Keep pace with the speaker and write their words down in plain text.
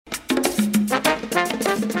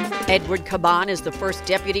Edward Caban is the first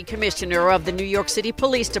deputy commissioner of the New York City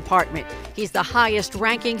Police Department. He's the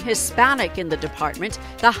highest-ranking Hispanic in the department,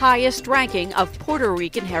 the highest ranking of Puerto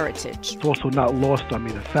Rican heritage. It's also not lost on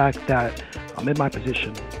me the fact that I'm in my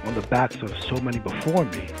position on the backs of so many before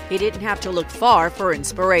me. He didn't have to look far for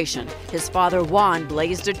inspiration. His father, Juan,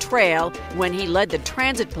 blazed a trail when he led the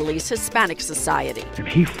Transit Police Hispanic Society. And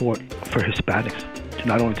he fought for Hispanics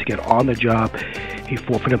not only to get on the job, he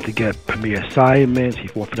fought for them to get premier assignments, he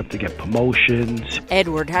fought for them to get promotions.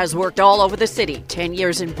 Edward has worked all over the city, 10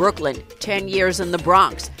 years in Brooklyn, 10 years in the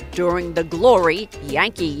Bronx, during the glory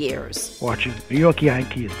Yankee years. Watching New York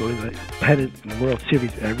Yankees go to the pennant and World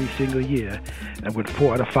Series every single year and win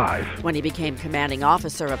 4 out of 5. When he became commanding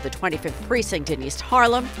officer of the 25th Precinct in East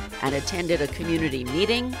Harlem and attended a community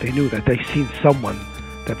meeting, they knew that they seen someone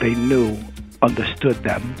that they knew understood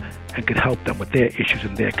them and could help them with their issues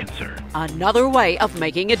and their concerns. Another way of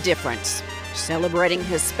making a difference. Celebrating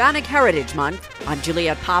Hispanic Heritage Month, I'm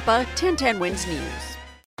Juliet Papa, 1010 Wins News.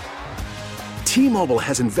 T-Mobile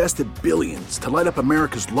has invested billions to light up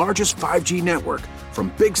America's largest 5G network,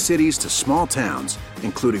 from big cities to small towns,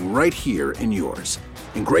 including right here in yours.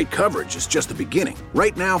 And great coverage is just the beginning.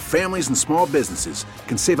 Right now, families and small businesses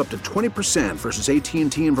can save up to 20% versus AT&T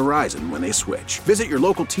and Verizon when they switch. Visit your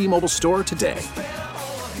local T-Mobile store today.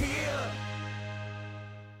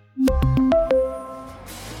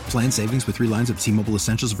 Plan savings with 3 lines of T-Mobile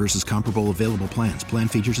Essentials versus comparable available plans. Plan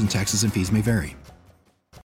features and taxes and fees may vary.